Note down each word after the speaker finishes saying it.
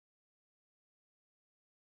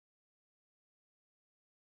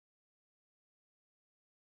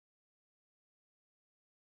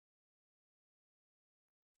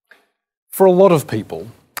For a lot of people,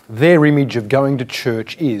 their image of going to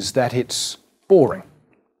church is that it's boring.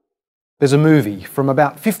 There's a movie from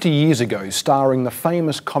about 50 years ago starring the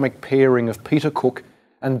famous comic pairing of Peter Cook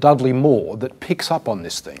and Dudley Moore that picks up on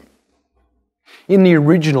this theme. In the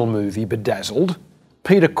original movie Bedazzled,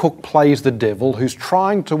 Peter Cook plays the devil who's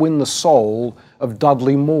trying to win the soul of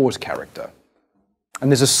Dudley Moore's character. And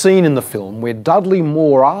there's a scene in the film where Dudley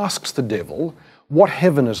Moore asks the devil what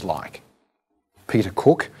heaven is like. Peter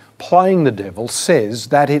Cook, playing the devil, says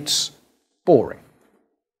that it's boring.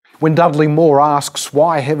 When Dudley Moore asks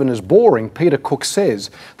why heaven is boring, Peter Cook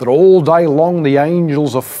says that all day long the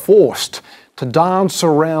angels are forced to dance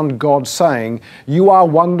around God saying, "You are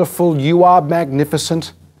wonderful, you are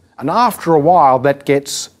magnificent," and after a while that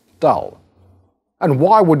gets dull. And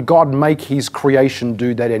why would God make his creation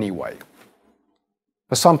do that anyway?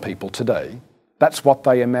 For some people today, that's what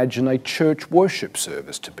they imagine a church worship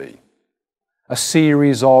service to be. A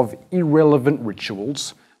series of irrelevant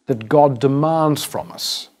rituals that God demands from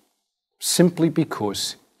us, simply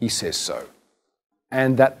because he says so,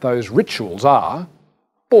 and that those rituals are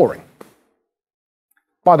boring.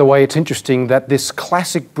 By the way, it's interesting that this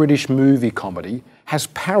classic British movie comedy has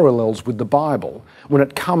parallels with the Bible when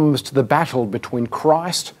it comes to the battle between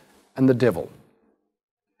Christ and the devil.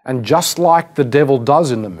 And just like the devil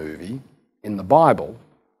does in the movie, in the Bible,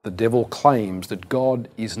 the devil claims that God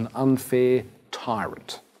is an unfair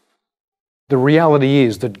tyrant. The reality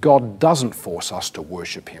is that God doesn't force us to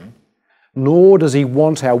worship him, nor does he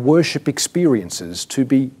want our worship experiences to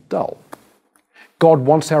be dull. God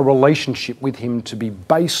wants our relationship with him to be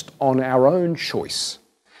based on our own choice,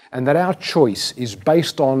 and that our choice is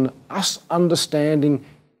based on us understanding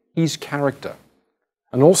his character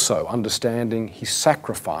and also understanding his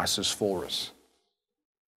sacrifices for us.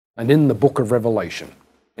 And in the book of Revelation,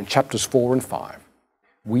 in chapters 4 and 5,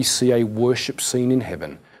 we see a worship scene in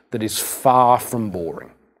heaven that is far from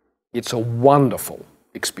boring. It's a wonderful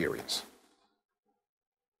experience.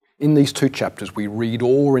 In these two chapters, we read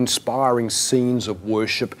awe-inspiring scenes of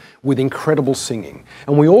worship with incredible singing.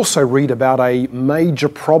 And we also read about a major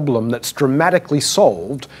problem that's dramatically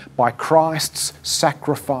solved by Christ's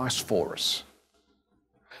sacrifice for us.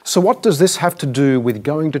 So what does this have to do with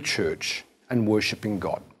going to church and worshiping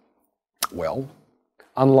God? Well,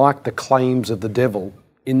 unlike the claims of the devil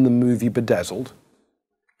in the movie Bedazzled,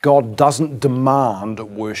 God doesn't demand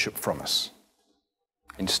worship from us.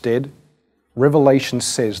 Instead, Revelation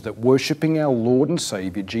says that worshipping our Lord and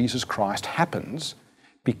Saviour Jesus Christ happens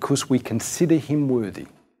because we consider him worthy.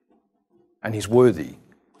 And he's worthy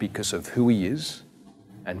because of who he is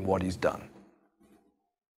and what he's done.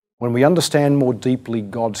 When we understand more deeply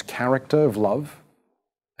God's character of love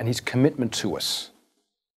and his commitment to us,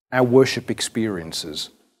 our worship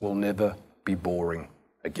experiences will never be boring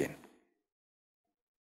again.